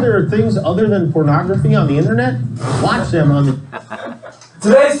 did you know there are things other than pornography on the internet? Watch them on the...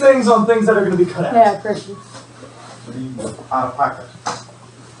 Today's things on things that are going to be cut out. Yeah, Christian. Out of pocket.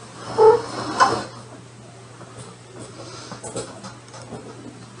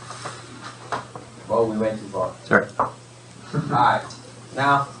 Well, we went too far. Sorry. Alright,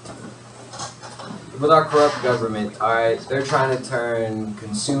 now, with our corrupt government, alright, they're trying to turn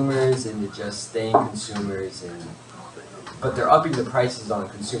consumers into just staying consumers, but they're upping the prices on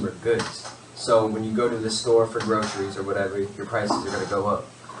consumer goods. So when you go to the store for groceries or whatever, your prices are going to go up.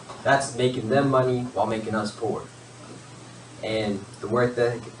 That's making them money while making us poor. And the work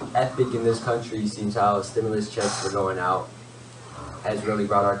ethic in this country seems how stimulus checks are going out has really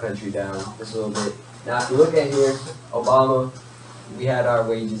brought our country down just a little bit. Now, if you look at here, Obama, we had our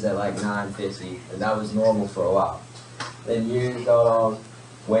wages at like $9.50, and that was normal for a while. Then years on,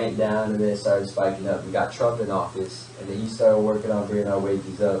 went down, and then it started spiking up. We got Trump in office, and then he started working on bringing our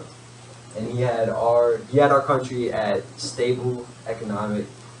wages up. And he had our country at stable economic.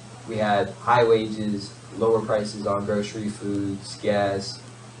 We had high wages, lower prices on grocery, foods, gas,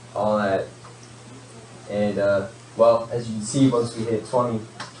 all that. And well, as you can see, once we hit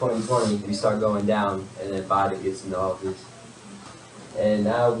 2020, we start going down, and then Biden gets into office. And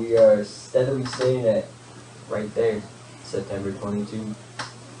now we are steadily staying at right there, September 22,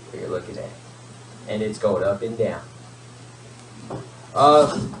 where you're looking at. And it's going up and down.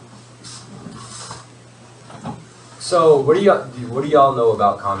 So what do y'all know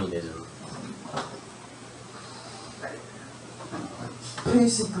about communism?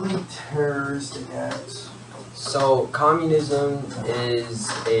 Basically terrorist acts. So communism is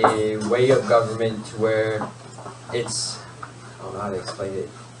a way of government to where it's, I don't know how to explain it.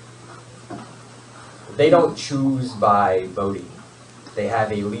 They don't choose by voting. They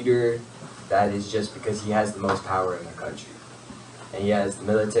have a leader that is just because he has the most power in the country. And he has the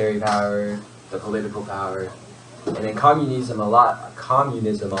military power, the political power. And in communism, a lot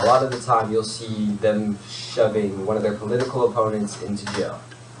of the time you'll see them shoving one of their political opponents into jail,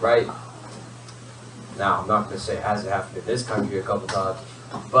 right? Now, I'm not going to say it hasn't happened in this country a couple times,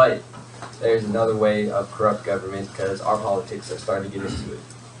 but there's another way of corrupt government because our politics are starting to get into it.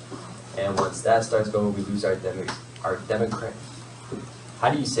 And once that starts going, we lose our democratic. How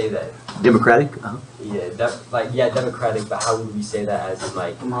do you say that? Democratic? Yeah, democratic, but how would we say that as in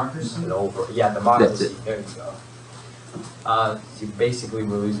like democracy? Democracy. There you go. So basically,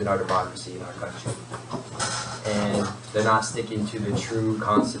 we're losing our democracy in our country, and they're not sticking to the true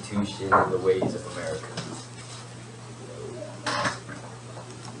Constitution and the ways of America.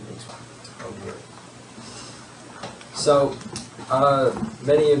 So,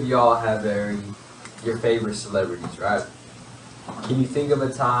 many of y'all have your favorite celebrities, right? Can you think of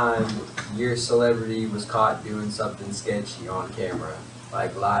a time your celebrity was caught doing something sketchy on camera,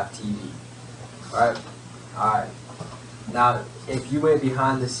 like live TV, right? Alright. Now, if you went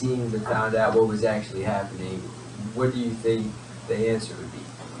behind the scenes and found out what was actually happening, what do you think the answer would be?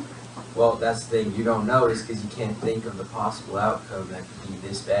 Well, that's the thing, you don't notice because you can't think of the possible outcome that could be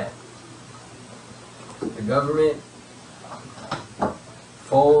this bad. The government,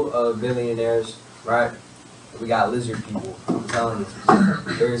 full of billionaires, right? We got lizard people. I'm telling you,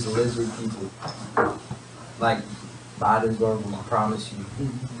 there's lizard people. Like Biden's one of them, I promise you.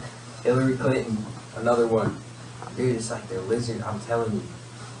 Hillary Clinton, another one. Dude, it's like they're lizard, I'm telling you.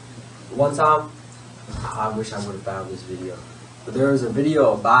 One time, I wish I would have found this video. But there was a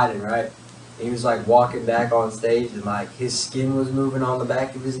video of Biden, right? And he was like walking back on stage and like his skin was moving on the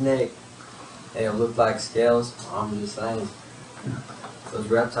back of his neck. And it looked like scales. I'm just saying. Those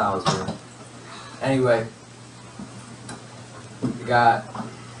reptiles, man. Anyway. We got,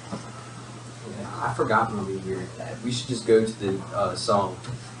 I forgot when we were here. We should just go to the song,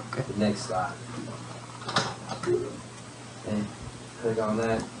 the next slide. And click on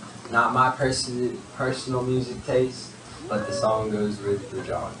that. Not my personal music taste, but the song goes with the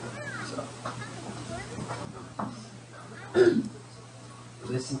genre. So.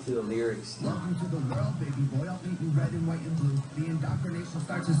 Listen to the lyrics. Welcome to the world, baby boy. I'll paint you red and white and blue. The indoctrination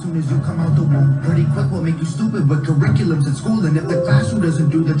starts as soon as you come out the womb. Pretty quick will make you stupid with curriculums at school. And if the classroom doesn't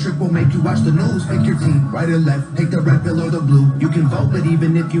do the trick, we'll make you watch the news. Pick your team, right or left. Take the red pill or the blue. You can vote, but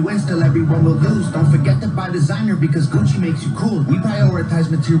even if you win, still everyone will lose. Don't forget to buy designer because Gucci makes you cool. We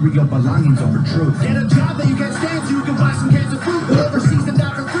prioritize material belongings over truth. Get a job that you can't stand so you can buy some cans of fruit. Overseas and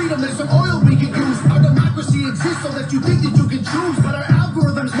down for freedom, there's some oil we can use. Our democracy exists so that you think that you can choose, but our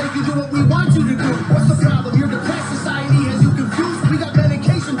algorithms make you do what we want you to do. What's the problem? Your depressed society has you confused. We got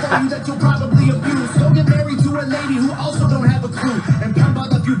medication for you that you'll probably abuse. Don't get married to a lady who also don't have a clue, and pump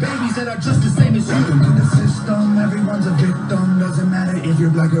out a few babies that are just the same as you. Welcome to the system, everyone's a victim. Doesn't matter you're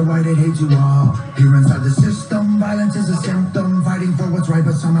black or white, it hates you all. Here inside the system, violence is a symptom. Fighting for what's right,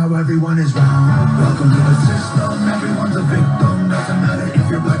 but somehow everyone is wrong. Welcome to the system, everyone's a victim. Doesn't matter if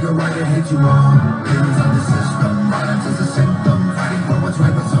you're black or white, it hates you all. Here inside the system, violence is a symptom. Fighting for what's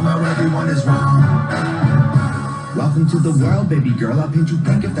right, but somehow everyone is wrong. Welcome to the world, baby girl. I'll paint you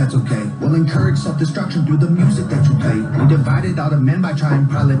pink if that's okay. We'll encourage self-destruction through the music that you play. We divided all the men by trying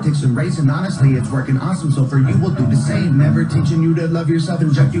politics and race, and honestly, it's working awesome. So for you, we'll do the same. Never teaching you to love yourself,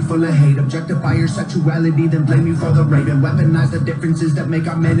 inject you full of hate, objectify your sexuality, then blame you for the rape, and weaponize the differences that make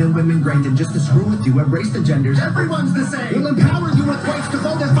our men and women great. And just to screw with you, erase the genders. Everyone's the same. We'll empower you with rights to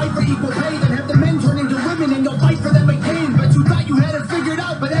vote and fight for equal pay. Then have the men turn into women, and you'll fight for them again. But you thought you had it figured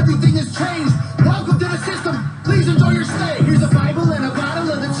out, but everything has changed. Welcome to the system. Please enjoy your stay. Here's a Bible and a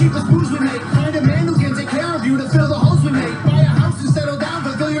bottle of the cheapest booze we make. Find a man who can take care of you to fill the holes we make. Buy a house and settle down,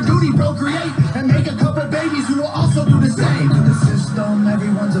 fulfill your duty, procreate, and make a couple babies who will also do the same. To the system,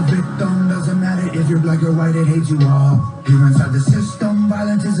 everyone's a victim. Doesn't matter if you're black or white, it hates you all. Here inside the system,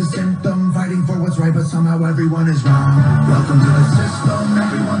 violence is a symptom. Fighting for what's right, but somehow everyone is wrong. Welcome to the system,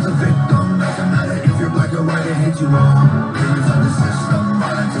 everyone's a victim. Doesn't matter if you're black or white, it hates you all. Here inside the system,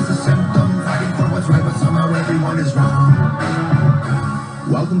 violence is a symptom. Fighting for what's right, but somehow everyone is wrong.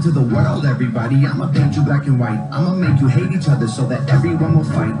 Welcome to the world, everybody. I'ma paint you black and white. I'ma make you hate each other so that everyone will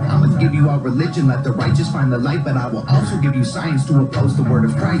fight. I'ma give you our religion, let the righteous find the light. But I will also give you science to oppose the word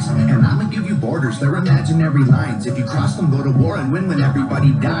of Christ. And I'ma give you borders, they're imaginary lines. If you cross them, go to war and win when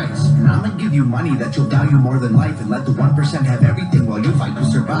everybody dies. And I'ma give you money that you'll value more than life. And let the 1% have everything while you fight to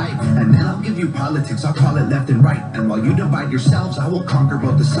survive. And then I'll give you politics, I'll call it left and right. And while you divide yourselves, I will conquer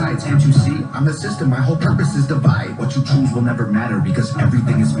both the sides. Can't you see? I'm the system, my whole purpose is divide. What you choose will never matter because everything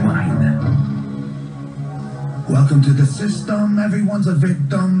is mine. Welcome to the system, everyone's a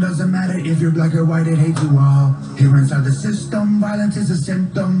victim. Doesn't matter if you're black or white, it hates you all. Here inside the system, violence is a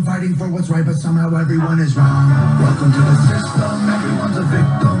symptom. Fighting for what's right, but somehow everyone is wrong. Welcome to the system, everyone's a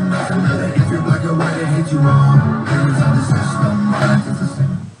victim. Doesn't matter if you're black or white, it hates you all. Here inside the system, violence is a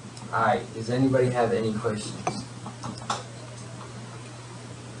symptom. Alright, does anybody have any questions?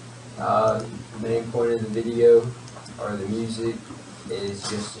 The main point of the video, or the music, is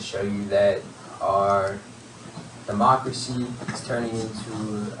just to show you that our democracy is turning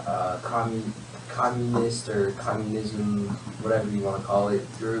into communist or communism, whatever you want to call it,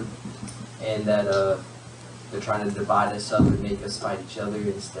 group, and that they're trying to divide us up and make us fight each other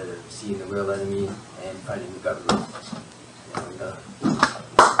instead of seeing the real enemy and fighting the government.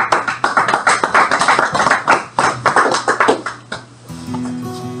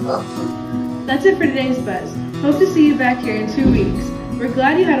 That's it for today's Buzz. Hope to see you back here in 2 weeks. We're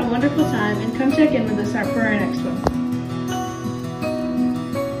glad you had a wonderful time, and come check in with us for our next one.